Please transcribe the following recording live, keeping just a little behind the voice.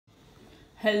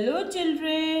Hello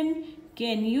children,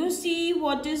 can you see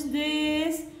what is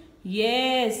this?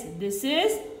 Yes, this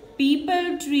is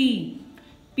Peepal Tree.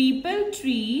 Peepal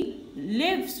Tree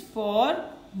lives for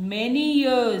many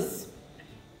years.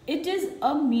 It is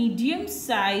a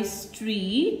medium-sized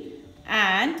tree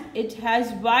and it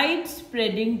has wide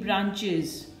spreading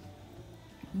branches.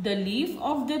 The leaf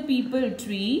of the peepal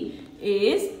tree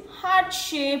is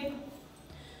heart-shaped.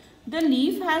 The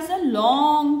leaf has a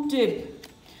long tip.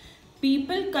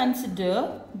 People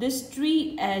consider this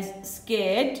tree as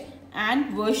scared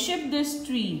and worship this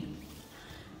tree.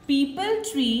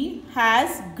 Peepal tree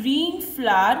has green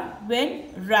flower when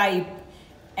ripe,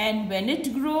 and when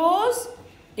it grows,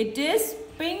 it is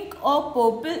pink or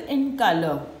purple in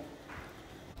color.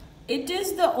 It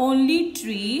is the only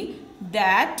tree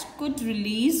that could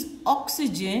release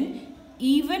oxygen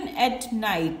even at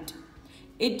night.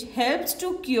 It helps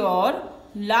to cure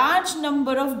large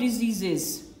number of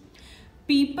diseases.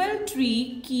 Peepal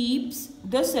tree keeps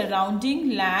the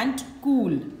surrounding land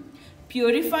cool,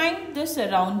 purifying the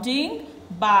surrounding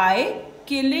by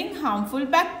killing harmful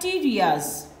bacteria.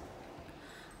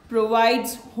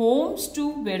 Provides homes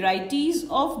to varieties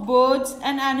of birds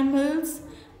and animals,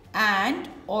 and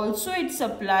also it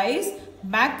supplies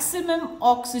maximum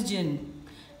oxygen.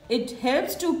 It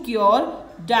helps to cure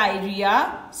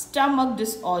diarrhea, stomach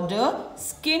disorder,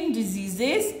 skin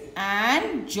diseases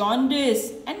and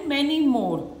jaundice and many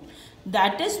more.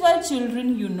 That is why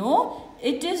children,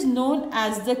 it is known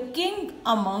as the king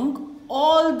among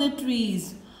all the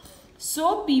trees.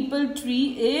 So peepal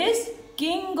tree is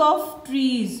king of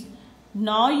trees.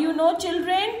 Now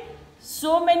children,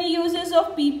 so many uses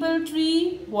of peepal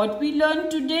tree. What we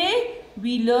learned today?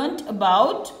 We learnt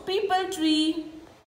about peepal tree.